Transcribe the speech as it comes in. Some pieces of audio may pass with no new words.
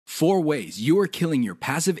4 ways you are killing your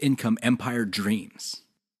passive income empire dreams.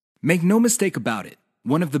 Make no mistake about it,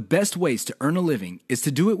 one of the best ways to earn a living is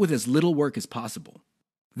to do it with as little work as possible.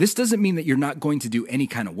 This doesn't mean that you're not going to do any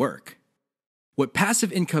kind of work. What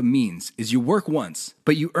passive income means is you work once,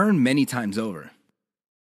 but you earn many times over.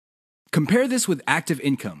 Compare this with active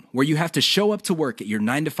income, where you have to show up to work at your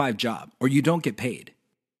 9-to-5 job or you don't get paid.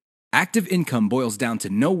 Active income boils down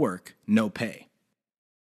to no work, no pay.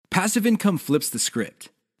 Passive income flips the script.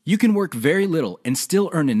 You can work very little and still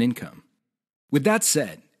earn an income. With that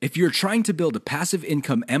said, if you're trying to build a passive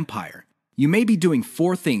income empire, you may be doing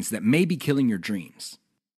 4 things that may be killing your dreams.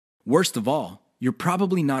 Worst of all, you're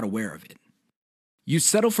probably not aware of it. You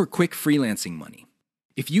settle for quick freelancing money.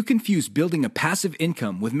 If you confuse building a passive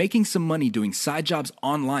income with making some money doing side jobs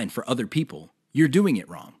online for other people, you're doing it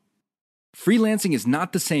wrong. Freelancing is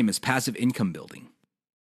not the same as passive income building.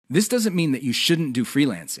 This doesn't mean that you shouldn't do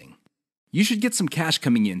freelancing. You should get some cash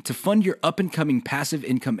coming in to fund your up-and-coming passive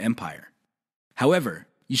income empire. However,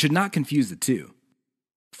 you should not confuse the two.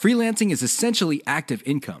 Freelancing is essentially active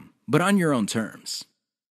income, but on your own terms.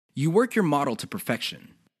 You work your model to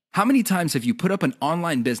perfection. How many times have you put up an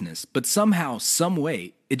online business, but somehow, some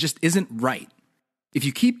way, it just isn't right? If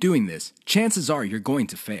you keep doing this, chances are you're going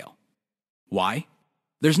to fail. Why?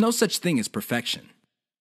 There's no such thing as perfection.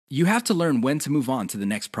 You have to learn when to move on to the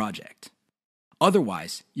next project.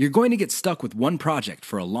 Otherwise, you're going to get stuck with one project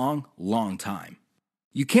for a long, long time.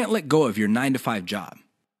 You can't let go of your 9-to-5 job.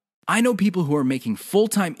 I know people who are making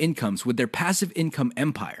full-time incomes with their passive income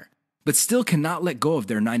empire, but still cannot let go of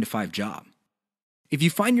their 9-to-5 job. If you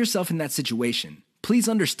find yourself in that situation, please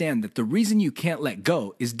understand that the reason you can't let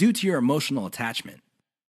go is due to your emotional attachment.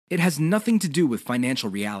 It has nothing to do with financial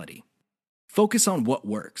reality. Focus on what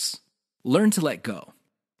works. Learn to let go.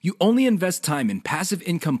 You only invest time in passive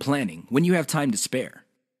income planning when you have time to spare.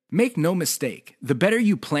 Make no mistake, the better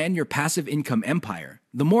you plan your passive income empire,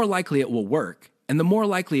 the more likely it will work, and the more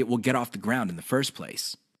likely it will get off the ground in the first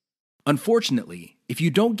place. Unfortunately, if you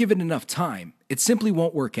don't give it enough time, it simply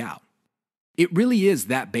won't work out. It really is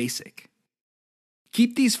that basic.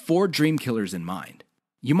 Keep these 4 dream killers in mind.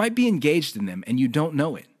 You might be engaged in them and you don't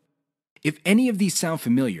know it. If any of these sound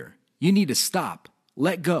familiar, you need to stop,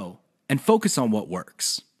 let go, and focus on what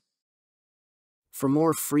works. For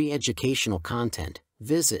more free educational content,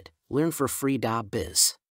 visit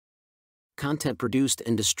learnforfree.biz. Content produced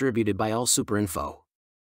and distributed by AllSuperInfo.